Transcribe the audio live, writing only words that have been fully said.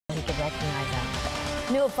we could recognize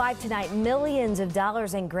them. New at 5 tonight, millions of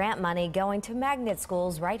dollars in grant money going to magnet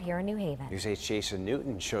schools right here in New Haven. News 8's Jason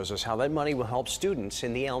Newton shows us how that money will help students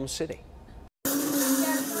in the Elm City.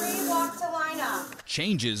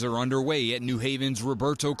 Changes are underway at New Haven's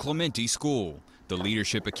Roberto Clemente School. The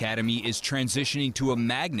Leadership Academy is transitioning to a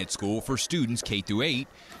magnet school for students K through 8,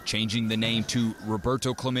 changing the name to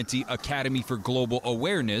Roberto Clemente Academy for Global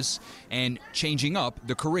Awareness and changing up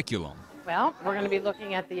the curriculum. Well, we're going to be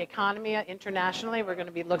looking at the economy internationally. We're going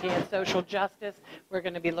to be looking at social justice. We're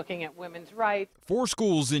going to be looking at women's rights. 4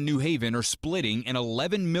 schools in New Haven are splitting an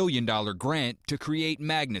 $11 million grant to create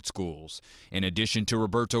magnet schools. In addition to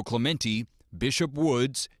Roberto Clemente, Bishop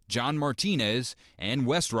Woods, John Martinez, and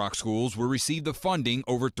West Rock schools will receive the funding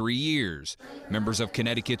over 3 years. Members of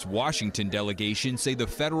Connecticut's Washington delegation say the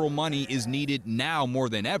federal money is needed now more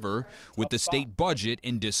than ever with the state budget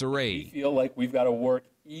in disarray. We feel like we've got to work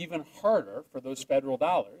even harder for those federal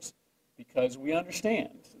dollars because we understand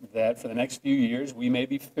that for the next few years we may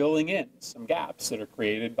be filling in some gaps that are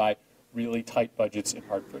created by really tight budgets in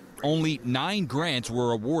Hartford. Only 9 grants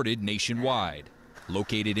were awarded nationwide.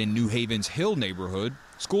 Located in New Haven's Hill neighborhood,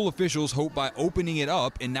 school officials hope by opening it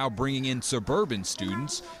up and now bringing in suburban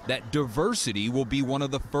students that diversity will be one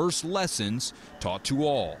of the first lessons taught to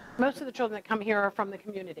all. Most of the children that come here are from the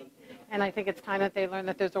community, and I think it's time that they learn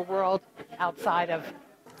that there's a world outside of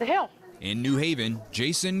the Hill. In New Haven,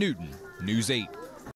 Jason Newton, News 8.